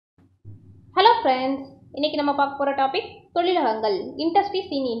friends, இன்னைக்கு நம்ம பார்க்க போற topic தொழிலகங்கள் industries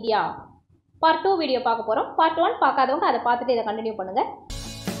in India part 2 video பார்க்க போறோம். part 1 பார்க்காதவங்க அதை பார்த்துட்டு இதை கண்டினியூ பண்ணுங்க.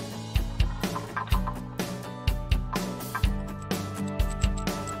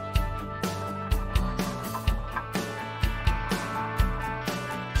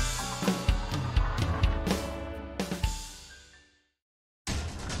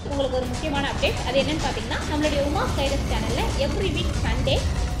 உங்களுக்கு ஒரு முக்கியமான அப்டேட் அது என்னன்னு பார்த்தீங்கன்னா நம்மளுடைய உமா கைரஸ் சேனல்ல every week Sunday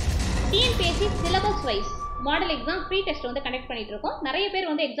TNPSC syllabus wise model exam free test வந்து கண்டக்ட் பண்ணிட்டு இருக்கோம். நிறைய பேர்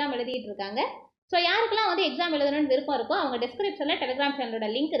வந்து எக்ஸாம் எழுதிட்டு இருக்காங்க. ஸோ யாருக்கெல்லாம் வந்து எக்ஸாம் எழுதணும்னு விருப்பம் இருக்கோ அவங்க டிஸ்கிரிப்ஷனில் டெலிகிராம் சேனலோட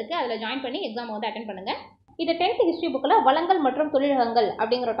லிங்க் இருக்குது, அதில் ஜாயின் பண்ணி எக்ஸாம் வந்து அட்டென்ட் பண்ணுங்கள். இது 10th ஹிஸ்ட்ரி புக்கில் வளங்கள் மற்றும் தொழிலகங்கள்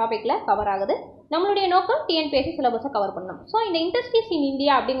அப்படிங்கிற டாப்பிக்கில் கவர் ஆகுது. நம்மளுடைய நோக்கம் TNPSC சிலபஸை கவர் பண்ணணும். ஸோ இந்த இண்டஸ்ட்ரீஸ் இன்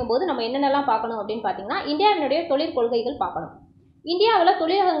இந்தியா அப்படிங்கும்போது நம்ம என்னென்னலாம் பார்க்கணும் அப்படின்னு பார்த்தீங்கன்னா, இந்தியாவினுடைய தொழில் கொள்கைகள் பார்க்கணும், இந்தியாவில்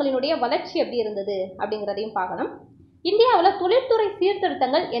தொழிலகங்களினுடைய வளர்ச்சி எப்படி இருந்தது அப்படிங்கிறதையும் பார்க்கணும், இந்தியாவில் தொழில்துறை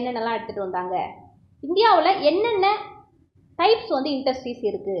சீர்திருத்தங்கள் என்னென்னலாம் எடுத்துகிட்டு வந்தாங்க, இந்தியாவில் என்னென்ன டைப்ஸ் வந்து இண்டஸ்ட்ரீஸ்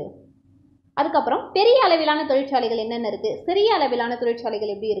இருக்குது, அதுக்கப்புறம் பெரிய அளவிலான தொழிற்சாலைகள் என்னென்ன இருக்குது, சிறிய அளவிலான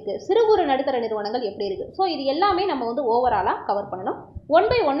தொழிற்சாலைகள் எப்படி இருக்குது, சிறு குறு நடுத்தர நிறுவனங்கள் எப்படி இருக்குது. ஸோ இது எல்லாமே நம்ம வந்து ஓவராலாக கவர் பண்ணணும். 1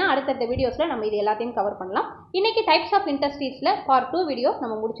 by 1 அடுத்தடுத்த வீடியோஸில் நம்ம இது எல்லாத்தையும் கவர் பண்ணலாம். இன்றைக்கி டைப்ஸ் ஆஃப் இண்டஸ்ட்ரீஸில் பார்ட் 2 வீடியோ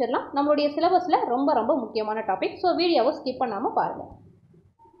நம்ம முடிச்சிடலாம். நம்மளுடைய சிலபஸில் ரொம்ப ரொம்ப முக்கியமான டாபிக். ஸோ வீடியோவை ஸ்கிப் பண்ணாமல் பாருங்கள்.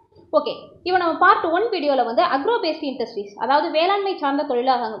 ஓகே, இப்போ நம்ம பார்ட் 1 வீடியோவில் வந்து அக்ரோ-பேஸ்ட் இண்டஸ்ட்ரீஸ், அதாவது வேளாண்மை சார்ந்த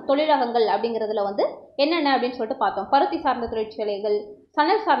தொழிலகங்கள் அப்படிங்கிறதுல வந்து என்னென்ன அப்படின்னு சொல்லிட்டு பார்த்தோம். பருத்தி சார்ந்த தொழிற்சாலைகள்,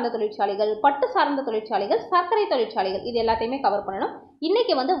 சணல் சார்ந்த தொழிற்சாலைகள், பட்டு சார்ந்த தொழிற்சாலைகள், சர்க்கரை தொழிற்சாலைகள், இது எல்லாத்தையுமே கவர் பண்ணணும்.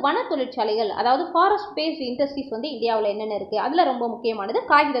 இன்றைக்கி வந்து வன தொழிற்சாலைகள், அதாவது ஃபாரஸ்ட் பேஸ்ட் இண்டஸ்ட்ரீஸ் வந்து இந்தியாவில் என்னென்ன இருக்குது, அதில் ரொம்ப முக்கியமானது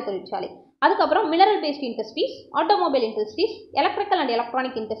காகித தொழிற்சாலை. அதுக்கப்புறம் mineral paste industries, automobile industries, electrical and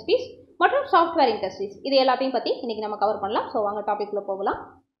electronic industries மற்றும் சாஃப்ட்வேர் இண்டஸ்ட்ரீஸ், இது எல்லாத்தையும் பற்றி இன்றைக்கி நம்ம கவர் பண்ணலாம். ஸோ வாங்க டாபிக்ல போகலாம்.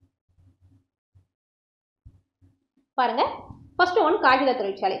 பாருங்க, ஃபர்ஸ்ட் ஒன் காகித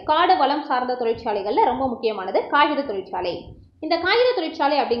தொழிற்சாலை. காடு வளம் சார்ந்த தொழிற்சாலைகளில் ரொம்ப முக்கியமானது காகித தொழிற்சாலை. இந்த காகித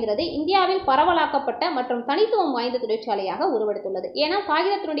தொழிற்சாலை அப்படிங்கிறது இந்தியாவில் பரவலாக்கப்பட்ட மற்றும் தனித்துவம் வாய்ந்த தொழிற்சாலையாக உருவெடுத்துள்ளது. ஏன்னா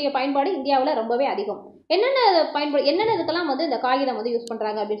காகிதத்தினுடைய பயன்பாடு இந்தியாவில் ரொம்பவே அதிகம். என்னென்ன இதுக்கெல்லாம் வந்து இந்த காகிதம் வந்து யூஸ்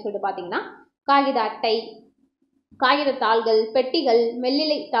பண்ணுறாங்க அப்படின்னு சொல்லிட்டு பார்த்தீங்கன்னா, காகித அட்டை, காகித தாள்கள், பெட்டிகள்,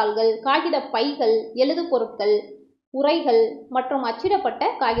 மெல்லிலை தாள்கள், காகித பைகள், எழுது பொருட்கள், உரைகள் மற்றும் அச்சிடப்பட்ட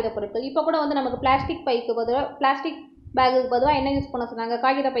காகித பொருட்கள். இப்போ கூட வந்து நமக்கு பிளாஸ்டிக் பைக்கு பதிலாக, பிளாஸ்டிக் பேக்குக்கு பதிலாக என்ன யூஸ் பண்ண சொன்னாங்க,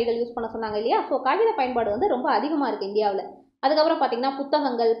 காகித பைகள் யூஸ் பண்ண சொன்னாங்க இல்லையா. ஸோ காகித பயன்பாடு வந்து ரொம்ப அதிகமாக இருக்குது இந்தியாவில். அதுக்கப்புறம் பார்த்தீங்கன்னா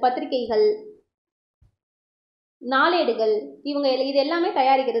புத்தகங்கள், பத்திரிகைகள், நாளேடுகள், இது எல்லாமே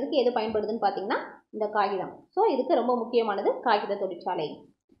தயாரிக்கிறதுக்கு எது பயன்படுதுன்னு பார்த்தீங்கன்னா இந்த காகிதம். ஸோ இதுக்கு ரொம்ப முக்கியமானது காகித தொழிற்சாலை.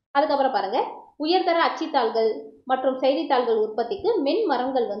 அதுக்கப்புறம் பாருங்கள், உயர்தர அச்சுத்தாள்கள் மற்றும் செய்தித்தாள்கள் உற்பத்திக்கு மென்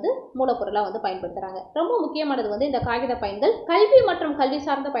மரங்கள் வந்து மூலப்பொருளாக வந்து பயன்படுத்துகிறாங்க. ரொம்ப முக்கியமானது வந்து இந்த காகித பயன்கள் கல்வி மற்றும் கல்வி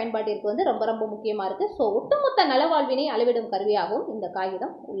சார்ந்த பயன்பாட்டிற்கு வந்து ரொம்ப ரொம்ப முக்கியமாக இருக்குது. ஸோ ஒட்டுமொத்த நலவாழ்வினை அளவிடும் கருவியாகவும் இந்த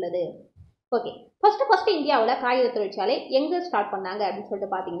காகிதம் உள்ளது. ஓகே, ஃபர்ஸ்ட் இந்தியாவில் காகித தொழிற்சாலை எங்கே ஸ்டார்ட் பண்ணாங்க அப்படின்னு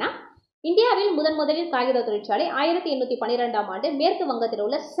சொல்லிட்டு பார்த்தீங்கன்னா, இந்தியாவில் முதலில் காகித தொழிற்சாலை 1812ஆம் ஆண்டு மேற்கு வங்கத்தில்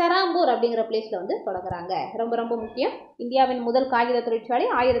உள்ள செராம்பூர் அப்படிங்கிற பிளேஸில் வந்து தொடங்குறாங்க. ரொம்ப ரொம்ப முக்கியம், இந்தியாவின் முதல் காகித தொழிற்சாலை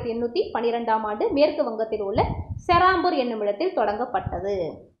 1812ஆம் ஆண்டு மேற்கு வங்கத்தில் உள்ள செராம்பூர் என்னும் இடத்தில் தொடங்கப்பட்டது.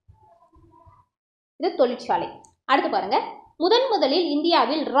 இது தொழிற்சாலை. அடுத்து பாருங்க, முதலில்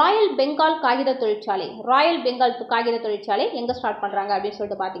இந்தியாவில் ராயல் பெங்கால் காகித தொழிற்சாலை எங்கே ஸ்டார்ட் பண்ணுறாங்க அப்படின்னு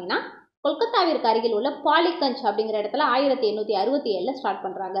சொல்லிட்டு பார்த்தீங்கன்னா, கொல்கத்தாவிற்கு அருகில் உள்ள பாலிகஞ்ச் அப்படிங்கிற இடத்துல 1867 ஸ்டார்ட்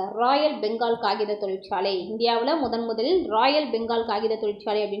பண்ணுறாங்க. ராயல் பெங்கால் காகித தொழிற்சாலை இந்தியாவில் முதலில் ராயல் பெங்கால் காகித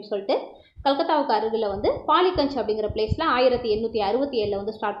தொழிற்சாலை அப்படின்னு சொல்லிட்டு கல்கத்தாவுக்கு அருகில் வந்து பாலிகஞ்ச் அப்படிங்கிற பிளேஸில் 1867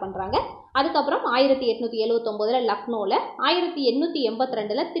 வந்து ஸ்டார்ட் பண்ணுறாங்க. அதுக்கப்புறம் 1879 லக்னோவில்,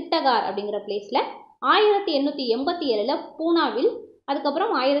 1882 திட்டகார் அப்படிங்கிற பிளேஸில், 1887 பூனாவில்,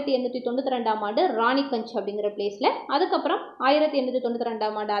 அதுக்கப்புறம் 1892ஆம் ஆண்டு ராணிகஞ்ச் அப்படிங்கிற பிளேஸில், அதுக்கப்புறம்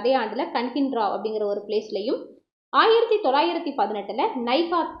 1892ஆம் ஆண்டு அதே ஆண்டில் கன்கின்ராவ் அப்படிங்கிற ஒரு பிளேஸ்லையும், 1918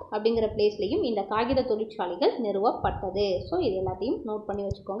 நைகாத் அப்படிங்கிற பிளேஸ்லையும் இந்த காகித தொழிற்சாலைகள் நிறுவப்பட்டது. ஸோ இது எல்லாத்தையும் நோட் பண்ணி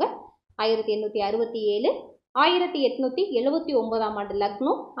வச்சுக்கோங்க. 1867, 1879ஆம் ஆண்டு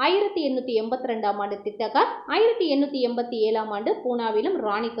லக்னோ, 1882ஆம் ஆண்டு திட்டகார், 1887ஆம் ஆண்டு பூனாவிலும்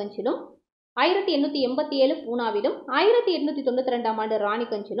ராணிகஞ்சிலும், 1887 பூனாவிலும், 1892ஆம் ஆண்டு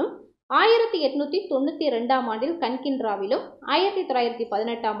ராணிகஞ்சிலும், 1892ஆம் ஆண்டில் கன்கின்ராவிலும்,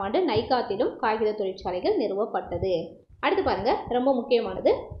 1918ஆம் ஆண்டு நைகாத்திலும் காகித தொழிற்சாலைகள் நிறுவப்பட்டது. அடுத்து பாருங்க, ரொம்ப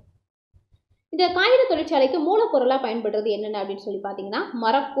முக்கியமானது, இந்த காகித தொழிற்சாலைக்கு மூலப்பொருளாக பயன்படுறது என்னென்ன அப்படின்னு சொல்லி பார்த்தீங்கன்னா,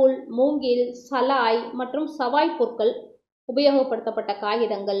 மரக்கூழ், மூங்கில், சலாய் மற்றும் சவாய் பொருட்கள், உபயோகப்படுத்தப்பட்ட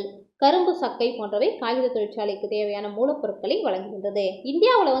காகிதங்கள், கரும்பு சக்கை போன்றவை காகித தொழிற்சாலைக்கு தேவையான மூலப்பொருட்களை வழங்குகின்றது.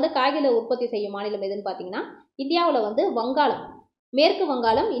 இந்தியாவில் வந்து காகித உற்பத்தி செய்யும் மாநிலம் எதுன்னு பார்த்தீங்கன்னா, இந்தியாவில் வந்து வங்காளம், மேற்கு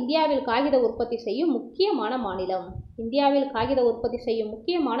வங்காளம் இந்தியாவில் காகித உற்பத்தி செய்யும் முக்கியமான மாநிலம். இந்தியாவில் காகித உற்பத்தி செய்யும்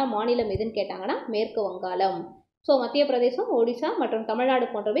முக்கியமான மாநிலம் எதுன்னு கேட்டாங்கன்னா மேற்கு வங்காளம். ஸோ மத்திய பிரதேசம், ஒடிசா மற்றும் தமிழ்நாடு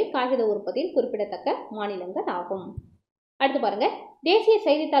போன்றவை காகித உற்பத்தியில் குறிப்பிடத்தக்க மாநிலங்கள் ஆகும். அடுத்து பாருங்க, தேசிய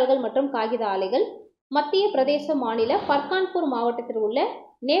செய்தித்தாள்கள் மற்றும் காகித ஆலைகள் மத்திய பிரதேச மாநில பர்கான்பூர் மாவட்டத்தில் உள்ள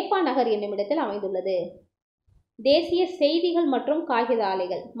நேபா நகர் என்னும் இடத்தில் அமைந்துள்ளது. தேசிய செய்திகள் மற்றும் காகித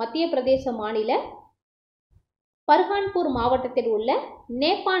ஆலைகள் மத்திய பிரதேச மாநில பர்கான்பூர் மாவட்டத்தில் உள்ள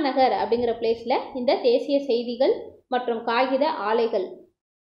நேபா நகர் அப்படிங்கிற பிளேஸ்ல இந்த தேசிய செய்திகள் மற்றும் காகித ஆலைகள்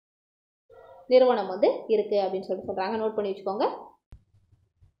நிறுவனம் இருக்கு அப்படின்னு சொல்றாங்க. நோட் பண்ணி வச்சுக்கோங்க.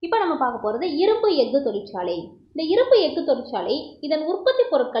 இப்போ நம்ம பார்க்க போறது இரும்பு எஃகு தொழிற்சாலை. இந்த இரும்பு எஃகு தொழிற்சாலை இதன் உற்பத்தி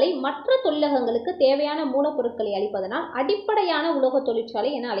பொருட்களை மற்ற தொழிலகங்களுக்கு தேவையான மூலப்பொருட்களை அளிப்பதனால் அடிப்படையான உலோக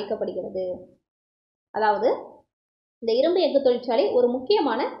தொழிற்சாலை என அழைக்கப்படுகிறது. அதாவது இந்த இரும்பு எஃகு தொழிற்சாலை ஒரு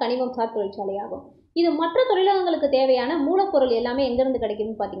முக்கியமான கனிமம் சார் தொழிற்சாலை ஆகும். இது மற்ற தொழிலகங்களுக்கு தேவையான மூலப்பொருள் எல்லாமே எங்கிருந்து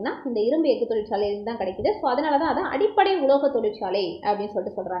கிடைக்குதுன்னு பார்த்தீங்கன்னா இந்த இரும்பு எஃகு தொழிற்சாலையிலிருந்து தான் கிடைக்குது. ஸோ அதனால தான் அதை அடிப்படை உலோக தொழிற்சாலை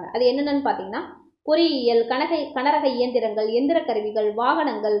அப்படின்னு சொல்றாங்க. அது என்னென்னு பார்த்தீங்கன்னா பொறியியல், கனரக இயந்திரங்கள், எந்திர கருவிகள்,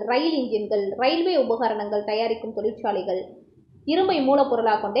 வாகனங்கள், ரயில் இன்ஜின்கள், ரயில்வே உபகரணங்கள் தயாரிக்கும் தொழிற்சாலைகள் இரும்பை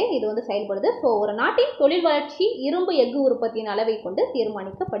மூலப்பொருளாக கொண்டே இது செயல்படுது. ஸோ ஒரு நாட்டின் தொழில் வளர்ச்சி இரும்பு எஃகு உற்பத்தியின் அளவை கொண்டு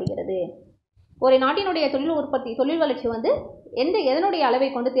தீர்மானிக்கப்படுகிறது. ஒரு நாட்டினுடைய தொழில் வளர்ச்சி எதனுடைய அளவை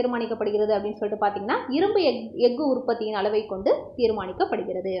கொண்டு தீர்மானிக்கப்படுகிறது அப்படின்னு சொல்லிட்டு பார்த்தீங்கன்னா இரும்பு எஃகு உற்பத்தியின் அளவை கொண்டு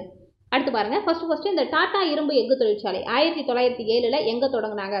தீர்மானிக்கப்படுகிறது. அடுத்து பாருங்க, ஃபர்ஸ்ட் இந்த டாடா இரும்பு எஃகு தொழிற்சாலை 1907 எங்க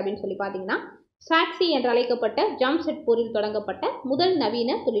தொடங்கினாங்க அப்படின்னு சொல்லி பார்த்தீங்கன்னா சாக்சி என்று அழைக்கப்பட்ட ஜாம்ஷெட்பூரில் தொடங்கப்பட்ட முதல்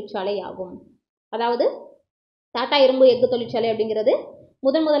நவீன தொழிற்சாலை ஆகும். அதாவது டாடா இரும்பு எஃகு தொழிற்சாலை அப்படிங்கிறது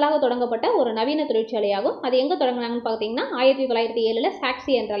முதலாக தொடங்கப்பட்ட ஒரு நவீன தொழிற்சாலையாகும். அது எங்கே தொடங்கினாங்கன்னு பார்த்தீங்கன்னா 1907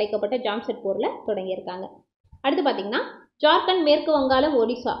 சாக்சி என்று அழைக்கப்பட்ட ஜாம்ஷெட்பூரில் தொடங்கியிருக்காங்க. அடுத்து பார்த்தீங்கன்னா ஜார்க்கண்ட், மேற்கு வங்காளம்,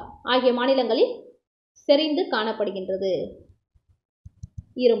 ஒடிசா ஆகிய மாநிலங்களில் செறிந்து காணப்படுகின்றது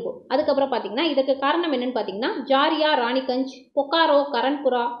இரும்பு. அதுக்கப்புறம் பார்த்தீங்கன்னா இதுக்கு காரணம் என்னன்னு பார்த்தீங்கன்னா ஜாரியா, ராணிகஞ்ச், பொக்காரோ,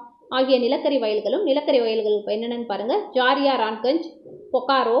 கரன்புரா ஆகிய நிலக்கரி வயல்களும் என்னென்னு பாருங்க, ஜாரியா, ராணிகஞ்ச்,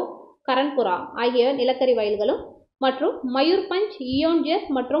 பொக்காரோ, கரன்புரா ஆகிய நிலக்கரி வயல்களும் மற்றும் மயூர்பஞ்ச், இயோன்ஜர்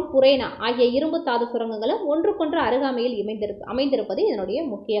மற்றும் புரேனா ஆகிய இரும்பு தாது சுரங்கங்களும் ஒன்றுக்கொன்று அருகாமையில் அமைந்திருப்பது இதனுடைய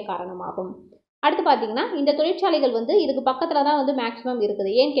முக்கிய காரணமாகும். அடுத்து பார்த்தீங்கன்னா இந்த தொழிற்சாலைகள் இதுக்கு பக்கத்தில் தான் மேக்ஸிமம் இருக்குது.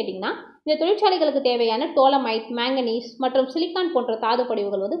 ஏன்னு கேட்டிங்கன்னா இந்த தொழிற்சாலைகளுக்கு தேவையான டோலமைட், மேங்கனீஸ் மற்றும் சிலிக்கான் போன்ற தாது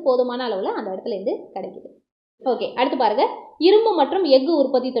படிவுகள் போதுமான அளவில் அந்த இடத்துல இருந்து கிடைக்குது. ஓகே, அடுத்து பாருங்க, இரும்பு மற்றும் எஃகு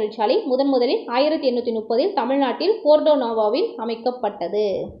உற்பத்தி தொழிற்சாலை முதலில் 1830 தமிழ்நாட்டில் போர்டோ நோவாவில் அமைக்கப்பட்டது.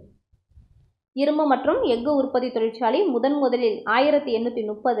 இரும்பு மற்றும் எஃகு உற்பத்தி தொழிற்சாலை முதலில்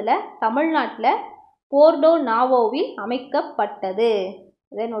 1830 தமிழ்நாட்டில் போர்டோ நாவோவில் அமைக்கப்பட்டது.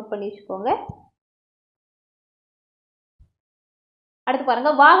 இதை நோட் பண்ணி வச்சுக்கோங்க. அடுத்து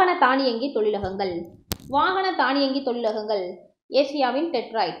பாருங்க, வாகன தானியங்கி தொழிலகங்கள். ஏசியாவின்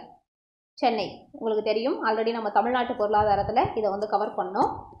டெட்ராய்ட், சென்னை. உங்களுக்கு தெரியும், ஆல்ரெடி நம்ம தமிழ்நாட்டு பொருளாதாரத்தில் இதை கவர்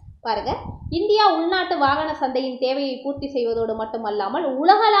பண்ணோம். பாருங்க, இந்தியா உள்நாட்டு வாகன சந்தையின் தேவையை பூர்த்தி செய்வதோடு மட்டுமல்லாமல்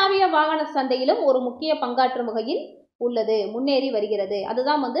உலகளாவிய வாகன சந்தையிலும் ஒரு முக்கிய பங்காற்றும் வகையில் முன்னேறி வருகிறது.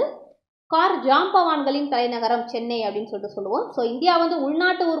 அதுதான் கார் ஜாம்பவான்களின் தலைநகரம் சென்னை அப்படின்னு சொல்லுவோம். ஸோ இந்தியா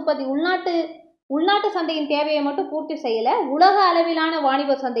உள்நாட்டு சந்தையின் தேவையை மட்டும் பூர்த்தி செய்யல, உலக அளவிலான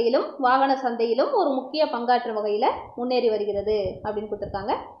வாணிப சந்தையிலும் வாகன சந்தையிலும் ஒரு முக்கிய பங்காற்றும் வகையில் முன்னேறி வருகிறது அப்படின்னு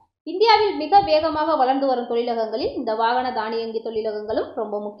கொடுத்துருக்காங்க. இந்தியாவில் மிக வேகமாக வளர்ந்து வரும் தொழிலகங்களில் இந்த வாகன தானியங்கி தொழிலகங்களும்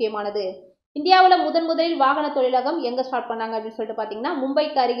ரொம்ப முக்கியமானது. இந்தியாவில் முதலில் வாகன தொழிலகம் எங்கே ஸ்டார்ட் பண்ணாங்க அப்படின்னு சொல்லிட்டு பார்த்தீங்கன்னா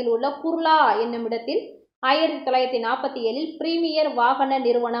மும்பைக்கு அருகில் உள்ள குர்லா என்னும் இடத்தில் 1947 பிரீமியர் வாகன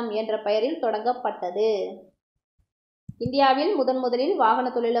நிறுவனம் என்ற பெயரில் தொடங்கப்பட்டது. இந்தியாவில் முதலில் வாகன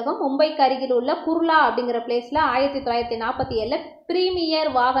தொழிலகம் மும்பைக்கு அருகில் உள்ள குர்லா அப்படிங்கிற பிளேஸ்ல 1947 பிரீமியர்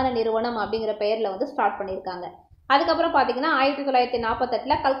வாகன நிறுவனம் அப்படிங்கிற பெயரில் ஸ்டார்ட் பண்ணியிருக்காங்க. அதுக்கப்புறம் பார்த்தீங்கன்னா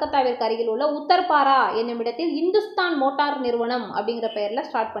 1948 கல்கத்தாவிற்கு அருகில் உள்ள உத்தர்பாரா என்னும் இடத்தில் இந்துஸ்தான் மோட்டார் நிறுவனம் அப்படிங்கிற பெயரில்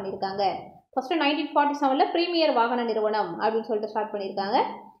ஸ்டார்ட் பண்ணியிருக்காங்க. ஃபர்ஸ்ட் 1947 பிரீமியர் வாகன நிறுவனம் அப்படின்னு சொல்லிட்டு ஸ்டார்ட் பண்ணியிருக்காங்க.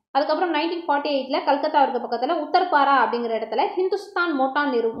 அதுக்கப்புறம் 1948 கல்கத்தாவிற்கு பக்கத்தில் உத்தர்பாரா அப்படிங்கிற இடத்துல ஹிந்துஸ்தான்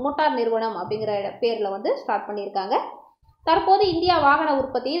மோட்டார் நிறுவனம் அப்படிங்கிற பேரில் ஸ்டார்ட் பண்ணியிருக்காங்க. தற்போது இந்தியா வாகன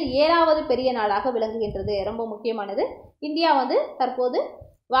உற்பத்தியில் 7வது பெரிய நாடாக விளங்குகின்றது. ரொம்ப முக்கியமானது. இந்தியா தற்போது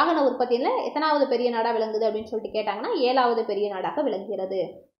வாகன உற்பத்தியில் எத்தனாவது பெரிய நாடாக விளங்குது அப்படின்னு சொல்லிட்டு கேட்டாங்கன்னா 7வது பெரிய நாடாக விளங்குகிறது.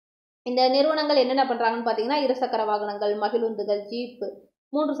 இந்த நிறுவனங்கள் என்னென்ன பண்ணுறாங்கன்னு பார்த்தீங்கன்னா இருசக்கர வாகனங்கள், மகிழுந்துகள், ஜீப்பு,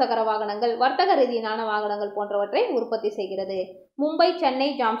 3 சக்கர வாகனங்கள், வர்த்தக ரீதியிலான வாகனங்கள் போன்றவற்றை உற்பத்தி செய்கிறது. மும்பை, சென்னை,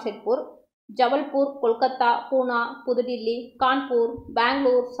 ஜாம்ஷெட்பூர், ஜபல்பூர், கொல்கத்தா, பூனா, புதுடில்லி, கான்பூர்,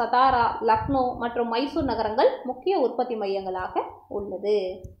 பெங்களூர், சதாரா, லக்னோ மற்றும் மைசூர் நகரங்கள் முக்கிய உற்பத்தி மையங்களாக உள்ளது.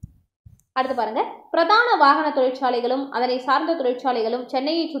 அடுத்து பாருங்க, பிரதான வாகன தொழிற்சாலைகளும் அதனை சார்ந்த தொழிற்சாலைகளும்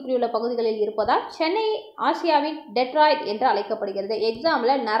சென்னையை சுற்றியுள்ள பகுதிகளில் இருப்பதால் சென்னை ஆசியாவின் டெட்ராய்ட் என்று அழைக்கப்படுகிறது.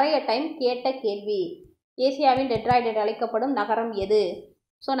 எக்ஸாம்ல நிறைய டைம் கேட்ட கேள்வி, ஏசியாவின் டெட்ராய்ட் என்று அழைக்கப்படும் நகரம் எது?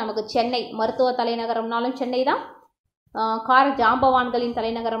 ஸோ நமக்கு சென்னை, மருத்துவ தலைநகரம்னாலும் சென்னை தான், கார் ஜாம்பவான்களின்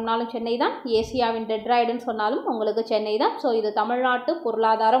தலைநகரம்னாலும் சென்னை தான், ஏசியாவின் டெட்ராய்டுன்னு சொன்னாலும் உங்களுக்கு சென்னை தான். ஸோ இது தமிழ்நாட்டு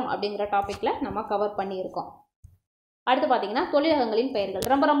பொருளாதாரம் அப்படிங்கிற டாப்பிக்கில் நம்ம கவர் பண்ணியிருக்கோம். அடுத்து பார்த்தீங்கன்னா தொழிலகங்களின் பெயர்கள்.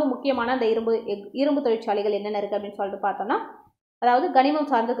 ரொம்ப ரொம்ப முக்கியமான அந்த இரும்பு தொழிற்சாலைகள் என்னென்ன இருக்குது அப்படின்னு சொல்லிட்டு பார்த்தோம்னா, அதாவது கனிமம்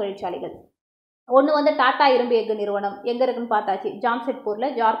சார்ந்த தொழிற்சாலைகள். ஒன்று வந்து டாடா இரும்பு எஃகு நிறுவனம். எங்கே இருக்குன்னு பார்த்தாச்சு,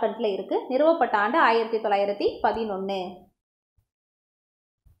 ஜாம்ஷெட்பூரில் ஜார்க்கண்டில் இருக்குது. நிறுவப்பட்ட ஆண்டு 1911.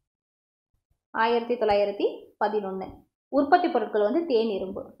 1911. உற்பத்தி பொருட்கள் வந்து தேன்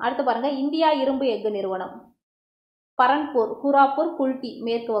இரும்பு. அடுத்து பாருங்கள், இந்தியா இரும்பு எஃகு நிறுவனம், பரன்பூர், குராப்பூர், குல்டி,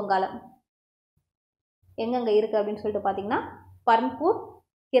 மேற்கு வங்காளம். எங்கெங்கே இருக்குது அப்படின்னு சொல்லிட்டு பார்த்தீங்கன்னா, பரன்பூர்,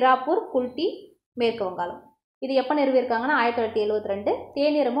 கிராப்பூர், குல்டி, மேற்கு வங்காளம். இது எப்போ நிறுவியிருக்காங்கன்னா 1972.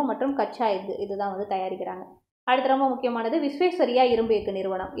 தேனிரும்பு மற்றும் கச்சா எஃகு இதுதான் வந்து தயாரிக்கிறாங்க. அடுத்து ரொம்ப முக்கியமானது விஸ்வேஸ்வரியா இரும்பு எஃகு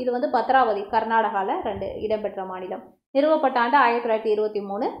நிறுவனம். இது வந்து பத்ராவதி, கர்நாடகாவில் 2 இடம்பெற்ற மாநிலம். நிறுவப்பட்ட ஆண்டு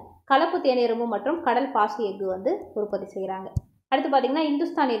 1923. கலப்பு தேனிரும்பு மற்றும் கடல் பாசி எஃகு வந்து உற்பத்தி செய்கிறாங்க. அடுத்து பார்த்தீங்கன்னா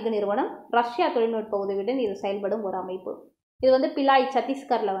இந்துஸ்தான் எஃகு நிறுவனம், ரஷ்யா தொழில்நுட்ப உதவியுடன் இது செயல்படும் ஒரு அமைப்பு. இது வந்து பிலாய்,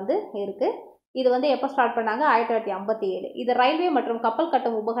 சத்தீஸ்கரில் வந்து இருக்குது. இது வந்து எப்போ ஸ்டார்ட் பண்ணாங்க? 1957. இது ரயில்வே மற்றும் கப்பல்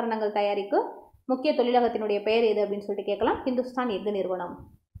கட்டும் உபகரணங்கள் தயாரிக்கும் முக்கிய தொழிலகத்தினுடைய பெயர் எது அப்படின்னு சொல்லிட்டு கேட்கலாம், இந்துஸ்தான் எஃகு நிறுவனம்.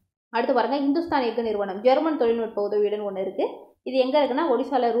 அடுத்து பாருங்க, இந்துஸ்தான் எஃகு நிறுவனம் ஜெர்மன் தொழில்நுட்ப உதவியுடன் ஒன்று இருக்குது. இது எங்கே இருக்குன்னா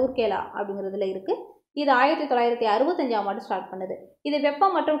ஒடிசாவில் ரூர்கேலா அப்படிங்கிறதுல இருக்குது. இது 1965ஆம் ஆண்டு ஸ்டார்ட் பண்ணுது. இது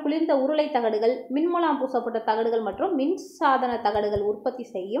வெப்பம் மற்றும் குளிர்ந்த உருளை தகடுகள், மின்முலாம் பூசப்பட்ட தகடுகள் மற்றும் மின்சாதன தகடுகள் உற்பத்தி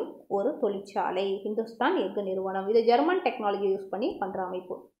செய்யும் ஒரு தொழிற்சாலை இந்துஸ்தான் எஃகு நிறுவனம். இது ஜெர்மன் டெக்னாலஜி யூஸ் பண்ணி பண்ணுற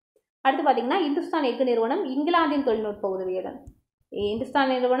அமைப்பு. அடுத்து பார்த்தீங்கன்னா இந்துஸ்தான் எஃகு நிறுவனம் இங்கிலாந்தின் தொழில்நுட்ப உதவியுடன்.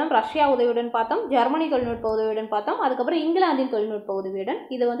 இந்துஸ்தான் நிறுவனம் ரஷ்யா உதவியுடன் பார்த்தோம், ஜெர்மனி தொழில்நுட்ப உதவியுடன் பார்த்தோம், அதுக்கப்புறம் இங்கிலாந்தின் தொழில்நுட்ப உதவியுடன்.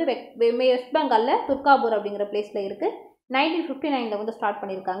 இது வந்து வெஸ்ட் பெங்காலில் துர்காபூர் அப்படிங்கிற பிளேஸில் இருக்குது. 1959 வந்து ஸ்டார்ட்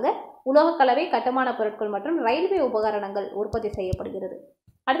பண்ணியிருக்காங்க. உலோக கலவை, கட்டுமான பொருட்கள் மற்றும் ரயில்வே உபகரணங்கள் உற்பத்தி செய்யப்படுகிறது.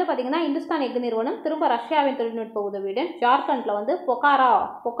 அடுத்து பார்த்தீங்கன்னா இந்துஸ்தான் எஃகு நிறுவனம் திரும்ப ரஷ்யாவின் தொழில்நுட்ப உதவியுடன் ஜார்க்கண்டில் வந்து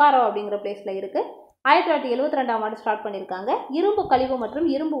பொக்காரோ அப்படிங்கிற பிளேஸில் இருக்குது. 1972ஆம் ஆண்டு ஸ்டார்ட் பண்ணியிருக்காங்க. இரும்பு கழிவு மற்றும்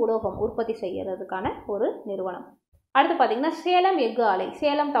இரும்பு உலோகம் உற்பத்தி செய்கிறதுக்கான ஒரு நிறுவனம். அடுத்து பார்த்தீங்கன்னா சேலம் எஃகு ஆலை,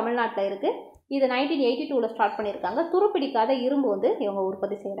 சேலம் தமிழ்நாட்டில் இருக்குது. இது 1982 ஸ்டார்ட் பண்ணியிருக்காங்க. துருப்பிடிக்காத இரும்பு வந்து இவங்க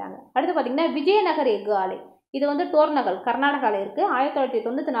உற்பத்தி செய்கிறாங்க. அடுத்து பார்த்தீங்கன்னா விஜயநகர் எஃகு ஆலை, இது வந்து டோர்னகல், கர்நாடகாவில் இருக்குது.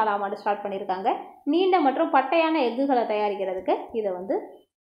 1994ஆம் ஆண்டு ஸ்டார்ட் பண்ணியிருக்காங்க. நீண்ட மற்றும் பட்டையான எஃகுகளை தயாரிக்கிறதுக்கு இதை வந்து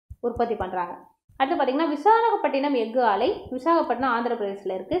உற்பத்தி பண்ணுறாங்க. அடுத்து பார்த்திங்கன்னா விசாகப்பட்டினம் எஃகு ஆலை, விசாகப்பட்டினம் ஆந்திர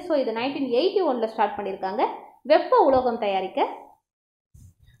பிரதேசில் இருக்குது. ஸோ இது 1981 ஸ்டார்ட் பண்ணியிருக்காங்க. வெப்ப உலோகம் தயாரிக்க,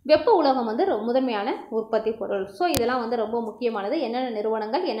 வெப்ப உலோகம் வந்து முதன்மையான உற்பத்தி பொருள். ஸோ இதெல்லாம் வந்து ரொம்ப முக்கியமானது. என்னென்ன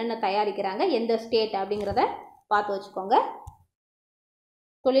நிறுவனங்கள் என்னென்ன தயாரிக்கிறாங்க, எந்த ஸ்டேட் அப்படிங்கிறத பார்த்து வச்சுக்கோங்க.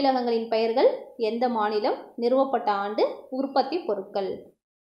 தொழிலகங்களின் பெயர்கள், எந்த மாநிலம், நிறுவப்பட்ட ஆண்டு, உற்பத்தி பொருட்கள்.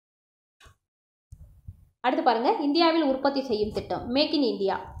 அடுத்து பாருங்க, இந்தியாவில் உற்பத்தி செய்யும் திட்டம் மேக் இன்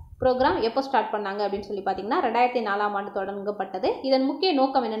இந்தியா ப்ரோக்ராம் எப்போ ஸ்டார்ட் பண்ணாங்க அப்படின்னு சொல்லி பார்த்தீங்கன்னா 2004ஆம் ஆண்டு தொடங்கப்பட்டது. இதன் முக்கிய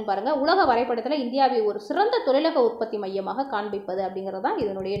நோக்கம் என்னன்னு பாருங்க, உலக வரைபடத்தில் இந்தியாவை ஒரு சிறந்த தொழிலக உற்பத்தி மையமாக காண்பிப்பது அப்படிங்கிறது தான்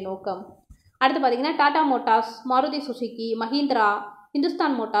இதனுடைய நோக்கம். அடுத்து பார்த்தீங்கன்னா Tata Motors, Maruti Suzuki, Mahindra,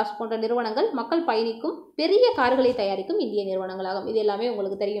 Hindustan Motors போன்ற நிறுவனங்கள் மக்கள் பயணிக்கும் பெரிய கார்களை தயாரிக்கும் இந்திய நிறுவனங்களாகும். இது எல்லாமே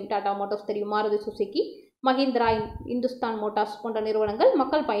உங்களுக்கு தெரியும். டாடா மோட்டார்ஸ் தெரியும், மாருதி சுசுகி, மஹிந்திரா, இந்துஸ்தான் மோட்டார்ஸ் போன்ற நிறுவனங்கள்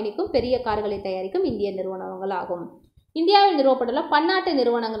மக்கள் பயணிக்கும் பெரிய கார்களை தயாரிக்கும் இந்திய நிறுவனங்களாகும். இந்தியாவில் நிறுவப்பட்டுள்ள பன்னாட்டு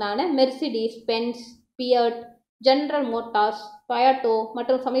நிறுவனங்களான Mercedes, Benz, Fiat, general Motors, Toyota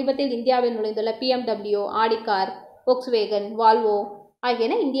மற்றும் சமீபத்தில் இந்தியாவில் நுழைந்துள்ள BMW, Audi car, Volkswagen, Volvo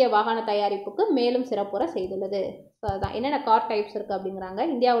ஆகியன இந்திய வாகன தயாரிப்புக்கு மேலும் சிறப்புற செய்துள்ளது. ஸோ அதுதான் என்னென்ன கார் டைப்ஸ் இருக்குது அப்படிங்கிறாங்க.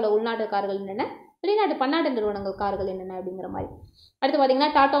 இந்தியாவில் உள்நாட்டு கார்கள் என்னென்ன, வெளிநாட்டு பன்னாட்டு நிறுவனங்கள் கார்கள் என்னென்ன அப்படிங்கிற மாதிரி. அடுத்து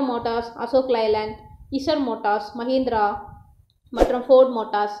பார்த்திங்கன்னா Tata Motors, Ashok Leyland, இசர் Motors, Mahindra மற்றும் ஃபோர்ட்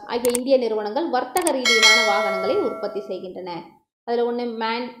மோட்டார்ஸ் ஆகிய இந்திய நிறுவனங்கள் வர்த்தக ரீதியிலான வாகனங்களை உற்பத்தி செய்கின்றன. அதில் ஒன்று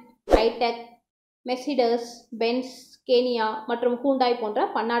மேன், ஹைடெக், மெர்சிடஸ், பென்ஸ், கேனியா மற்றும் ஹூண்டாய் போன்ற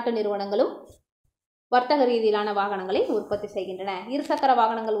பன்னாட்டு நிறுவனங்களும் வர்த்தக ரீதியிலான வாகனங்களை உற்பத்தி செய்கின்றன. இருசக்கர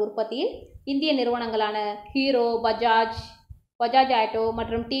வாகனங்கள் உற்பத்தியில் இந்திய நிறுவனங்களான ஹீரோ, பஜாஜ் ஆட்டோ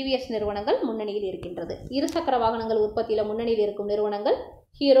மற்றும் TVS நிறுவனங்கள் முன்னணியில் இருக்கின்றது. இருசக்கர வாகனங்கள் உற்பத்தியில் முன்னணியில் இருக்கும் நிறுவனங்கள்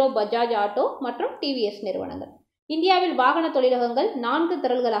ஹீரோ, பஜாஜ் ஆட்டோ மற்றும் TVS நிறுவனங்கள். இந்தியாவில் வாகன தொழிலகங்கள் 4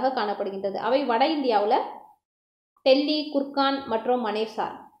 திரள்களாக காணப்படுகின்றது. அவை வட இந்தியாவில் டெல்லி, குர்கான் மற்றும்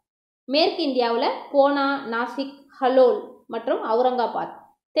மனேசார், மேற்கு இந்தியாவில் பூனா, நாசிக், ஹலோல் மற்றும் அவுரங்காபாத்,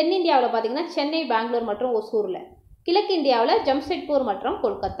 தென்னிந்தியாவில் பார்த்தீங்கன்னா சென்னை, பெங்களூர் மற்றும் ஒசூரில், கிழக்கு இந்தியாவில் ஜம்ஷெட்பூர் மற்றும்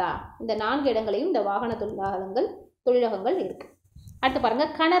கொல்கத்தா. இந்த 4 இடங்களையும் இந்த வாகன தொழிலகங்கள் இருக்குது. அடுத்து பாருங்க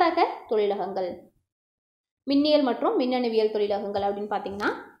கனரக தொழிலகங்கள், மின்னியல் மற்றும் மின்னணுவியல் தொழிலகங்கள் அப்படின்னு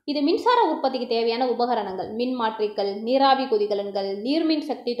பார்த்தீங்கன்னா இது மின்சார உற்பத்திக்கு தேவையான உபகரணங்கள், மின் மாற்றிகள், நீராவி கொதிகலன்கள், நீர்மின்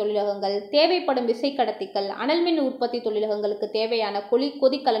சக்தி தொழிலகங்கள், தேவைப்படும் விசை கடத்திகள், அனல் மின் உற்பத்தி தொழிலகங்களுக்கு தேவையான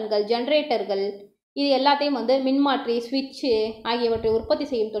கொதிகலன்கள், ஜெனரேட்டர்கள், இது எல்லாத்தையும் வந்து மின்மாற்றி, சுவிட்சு ஆகியவற்றை உற்பத்தி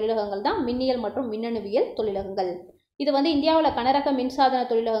செய்யும் தொழிலகங்கள் தான் மின்னியல் மற்றும் மின்னணுவியல் தொழிலகங்கள். இது வந்து இந்தியாவில் கனரக மின்சாதன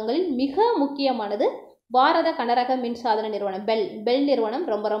தொழிலகங்களில் மிக முக்கியமானது. பாரத கனரக மின்சாதன நிறுவனம் பெல் நிறுவனம்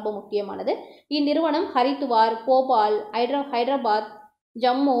ரொம்ப ரொம்ப முக்கியமானது. இந்நிறுவனம் ஹரித்துவார், போபால், ஹைதராபாத்,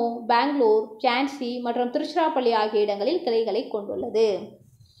 ஜம்மு, பெங்களூர், ஜான்சி மற்றும் திருச்சிராப்பள்ளி ஆகிய இடங்களில் கிளைகளை கொண்டுள்ளது.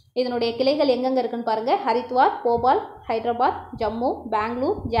 இதனுடைய கிளைகள் எங்கெங்க இருக்குன்னு பாருங்க. ஹரித்வார், போபால், ஹைதராபாத், ஜம்மு,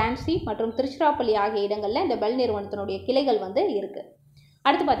 பெங்களூர், ஜான்சி மற்றும் திருச்சிராப்பள்ளி ஆகிய இடங்களில் இந்த பெல் நிறுவனத்தினுடைய கிளைகள் வந்து இருக்கு.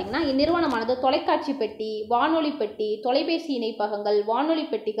 அடுத்து பார்த்தீங்கன்னா இந்நிறுவனமானது தொலைக்காட்சி பெட்டி, வானொலி பெட்டி, தொலைபேசி இணைப்பகங்கள், வானொலி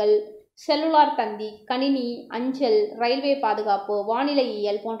பெட்டிகள், செல்லுலார் தந்தி, கணினி, அஞ்சல், ரயில்வே பாதுகாப்பு,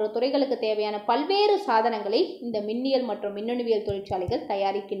 வானிலையியல் போன்ற துறைகளுக்கு தேவையான பல்வேறு சாதனங்களை இந்த மின்னியல் மற்றும் மின்னணுவியல் தொழிற்சாலைகள்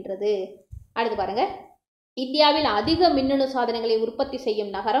தயாரிக்கின்றது. அடுத்து பாருங்க, இந்தியாவில் அதிக மின்னணு சாதனங்களை உற்பத்தி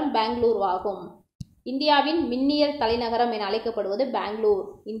செய்யும் நகரம் பெங்களூர் ஆகும். இந்தியாவின் மின்னியல் தலைநகரம் என அழைக்கப்படுவது பெங்களூர்.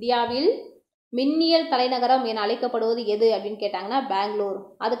 இந்தியாவில் மின்னியல் தலைநகரம் என அழைக்கப்படுவது எது அப்படின்னு கேட்டாங்கன்னா பெங்களூர்.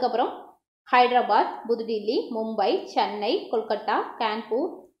 அதுக்கப்புறம் ஹைதராபாத், புதுடில்லி, மும்பை, சென்னை, கொல்கத்தா,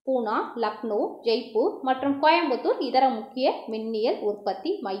 கான்பூர், பூனா, லக்னோ, ஜெய்ப்பூர் மற்றும் கோயம்புத்தூர் இதர முக்கிய மின்னியல் உற்பத்தி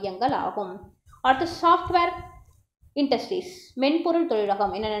மையங்கள் ஆகும். அடுத்து சாஃப்ட்வேர் இண்டஸ்ட்ரீஸ், மென்பொருள்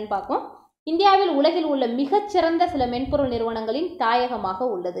தொழிலகம் என்னென்னு பார்ப்போம். இந்தியாவில் உலகில் உள்ள மிகச்சிறந்த சில மென்பொருள் நிறுவனங்களின் தாயகமாக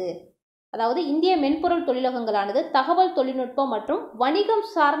உள்ளது. அதாவது இந்திய மென்பொருள் தொழிலகங்களானது தகவல் தொழில்நுட்பம் மற்றும் வணிகம்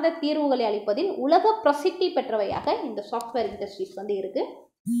சார்ந்த தீர்வுகளை அளிப்பதில் உலக பிரசித்தி பெற்றவையாக இந்த சாஃப்ட்வேர் இண்டஸ்ட்ரீஸ் வந்து இருக்கு.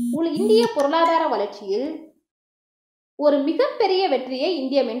 இந்திய பொருளாதார வளர்ச்சியில் ஒரு மிகப்பெரிய வெற்றியை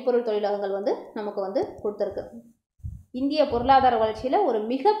இந்திய மென்பொருள் தொழிலகங்கள் வந்து நமக்கு வந்து கொடுத்துருக்கு. இந்திய பொருளாதார வளர்ச்சியில் ஒரு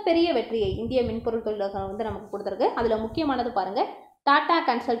மிகப்பெரிய வெற்றியை இந்திய மென்பொருள் தொழிலகம் வந்து நமக்கு கொடுத்துருக்கு. அதில் முக்கியமானது பாருங்க, டாடா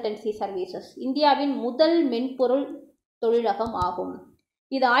கன்சல்டன்சி சர்வீசஸ் இந்தியாவின் முதல் மென்பொருள் தொழிலகம் ஆகும்.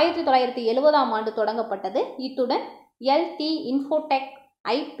 இது 1970ஆம் ஆண்டு தொடங்கப்பட்டது. இத்துடன் LT, Infotech,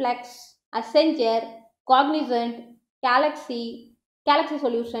 ஐப்ளெக்ஸ், Accenture, Cognizant, Galaxy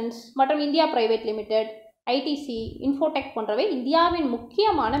solutions மற்றும் India private limited, ITC, Infotech போன்றவை இந்தியாவின்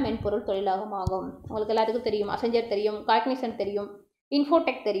முக்கியமான மென்பொருள் தொழிலகமாகும். உங்களுக்கு எல்லாத்துக்கும் தெரியும், அசெஞ்சர் தெரியும், காக்னிசன்ட் தெரியும்,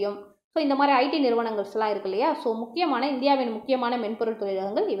 இன்ஃபோடெக் தெரியும். ஸோ இந்த மாதிரி ஐடி நிறுவனங்கள்ஸ்லாம் இருக்கு இல்லையா. ஸோ இந்தியாவின் முக்கியமான மென்பொருள்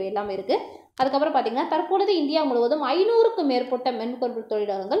தொழிலகங்கள் இவை எல்லாமே இருக்குது. அதுக்கப்புறம் பார்த்தீங்கன்னா தற்பொழுது இந்தியா முழுவதும் 500க்கும் மேற்பட்ட மென்பொருள்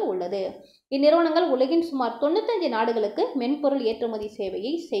தொழிலகங்கள் உள்ளது. இந்நிறுவனங்கள் உலகின் சுமார் 95 நாடுகளுக்கு மென்பொருள் ஏற்றுமதி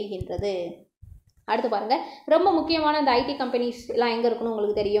சேவையை செய்கின்றது. அடுத்து பாருங்க, ரொம்ப முக்கியமான இந்த ஐடி கம்பெனிஸ் எல்லாம் எங்கே இருக்குன்னு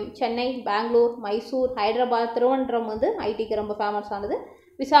உங்களுக்கு தெரியும். சென்னை, பெங்களூர், மைசூர், ஹைதராபாத், திருவனந்தபுரம் வந்து ஐடிக்கு ரொம்ப ஃபேமஸ் ஆனது.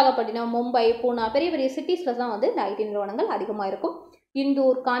 விசாகப்பட்டினம், மும்பை, பூனா பெரிய பெரிய சிட்டிஸில் தான் வந்து இந்த ஐடி நிறுவனங்கள் அதிகமாக இருக்கும்.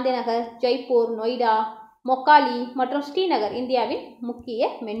 இந்தூர், காந்திநகர், ஜெய்ப்பூர், நொய்டா, மொக்காலி மற்றும் ஸ்ரீநகர் இந்தியாவின் முக்கிய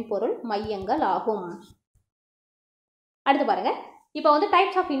மென்பொருள் மையங்கள் ஆகும். அடுத்து பாருங்க, இப்போ வந்து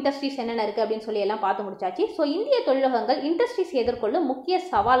டைப்ஸ் ஆஃப் இண்டஸ்ட்ரீஸ் என்னென்ன இருக்குது அப்படின்னு சொல்லி எல்லாம் பார்த்து முடிச்சாச்சு. ஸோ இந்திய தொழிலகங்கள் இண்டஸ்ட்ரீஸ் எதிர்கொள்ளும் முக்கிய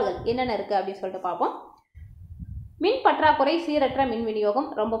சவால்கள் என்னென்ன இருக்குது அப்படின்னு சொல்லிட்டு பார்ப்போம். மின் பற்றாக்குறை, சீரற்ற மின் விநியோகம்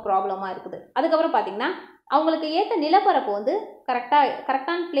ரொம்ப ப்ராப்ளமாக இருக்குது. அதுக்கப்புறம் பார்த்தீங்கன்னா அவங்களுக்கு ஏற்ற நிலப்பரப்பு வந்து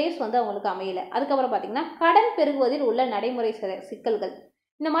கரெக்டான பிளேஸ் வந்து அவங்களுக்கு அமையலை. அதுக்கப்புறம் பார்த்தீங்கன்னா கடன் பெருகுவதில் உள்ள நடைமுறை சிக்கல்கள்.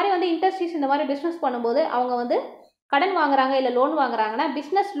 இந்த மாதிரி வந்து இண்டஸ்ட்ரீஸ் இந்த மாதிரி பிஸ்னஸ் பண்ணும்போது அவங்க வந்து கடன் வாங்குறாங்க இல்லை லோன் வாங்குறாங்கன்னா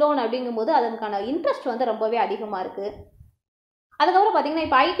பிஸ்னஸ் லோன் அப்படிங்கும்போது அதற்கான இன்ட்ரெஸ்ட் வந்து ரொம்பவே அதிகமாக இருக்குது. அதுக்கப்புறம் பார்த்தீங்கன்னா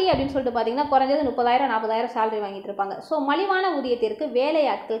இப்போ ஐடி அப்படின்னு சொல்லிட்டு பார்த்தீங்கன்னா குறைஞ்சது 30,000-40,000 சேலரி வாங்கிட்டு இருப்பாங்க. ஸோ மலிவான ஊதியத்திற்கு வேலை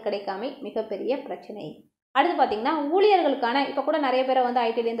ஆட்கள் கிடைக்காம மிகப்பெரிய பிரச்சனை. அடுத்து பார்த்தீங்கன்னா ஊழியர்களுக்கான இப்போ கூட நிறைய பேரை வந்து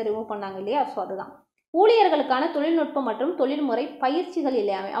ஐடிலேருந்து ரிமூவ் பண்ணாங்க இல்லையா. ஸோ அதுதான் ஊழியர்களுக்கான தொழில்நுட்பம் மற்றும் தொழில்முறை பயிற்சிகள்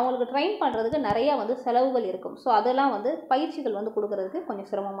இல்லையாமே அவங்களுக்கு ட்ரெயின் பண்ணுறதுக்கு நிறைய வந்து செலவுகள் இருக்கும். ஸோ அதெல்லாம் வந்து பயிற்சிகள் வந்து கொடுக்கறதுக்கு கொஞ்சம்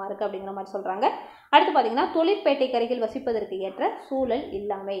சிரமமாக இருக்குது அப்படிங்கிற மாதிரி சொல்கிறாங்க. அடுத்து பார்த்தீங்கன்னா தொழிற்பேட்டைக்கு அருகில் வசிப்பதற்கு ஏற்ற சூழல்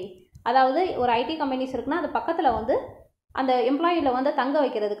இல்லாமை. அதாவது ஒரு ஐடி கம்பெனிஸ் இருக்குன்னா அது பக்கத்தில் வந்து அந்த எம்ப்ளாயியில் வந்து தங்க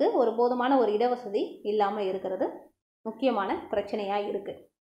வைக்கிறதுக்கு ஒரு போதுமான ஒரு இடவசதி இல்லாமல் இருக்கிறது முக்கியமான பிரச்சனையாக இருக்குது.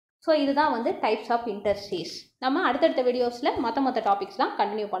 ஸோ இதுதான் வந்து டைப்ஸ் ஆஃப் இண்டஸ்ட்ரீஸ். நம்ம அடுத்தடுத்த வீடியோஸில் மற்ற டாபிக்ஸ்லாம்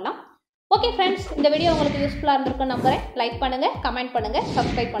கண்டினியூ பண்ணலாம். ஓகே ஃப்ரெண்ட்ஸ், இந்த வீடியோ உங்களுக்கு யூஸ்ஃபுல்லாக இருந்திருக்குன்னு நம்புறேன். லைக் பண்ணுங்கள், கமெண்ட் பண்ணுங்கள்,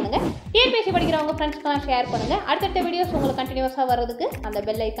 சப்ஸ்கிரைப் பண்ணுங்கள். டிஎன்பிஎஸ்சி படிக்கிறவங்க ஃப்ரெண்ட்ஸ்க்கெல்லாம் ஷேர் பண்ணுங்கள். அடுத்தடுத்த வீடியோஸ் உங்களுக்கு கண்டினியூஸாக வர்றதுக்கு அந்த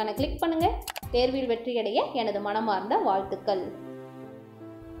பெல் ஐக்கானை கிளிக் பண்ணுங்கள். தேர்வில் வெற்றியடைய எனது மனமார்ந்த வாழ்த்துக்கள்.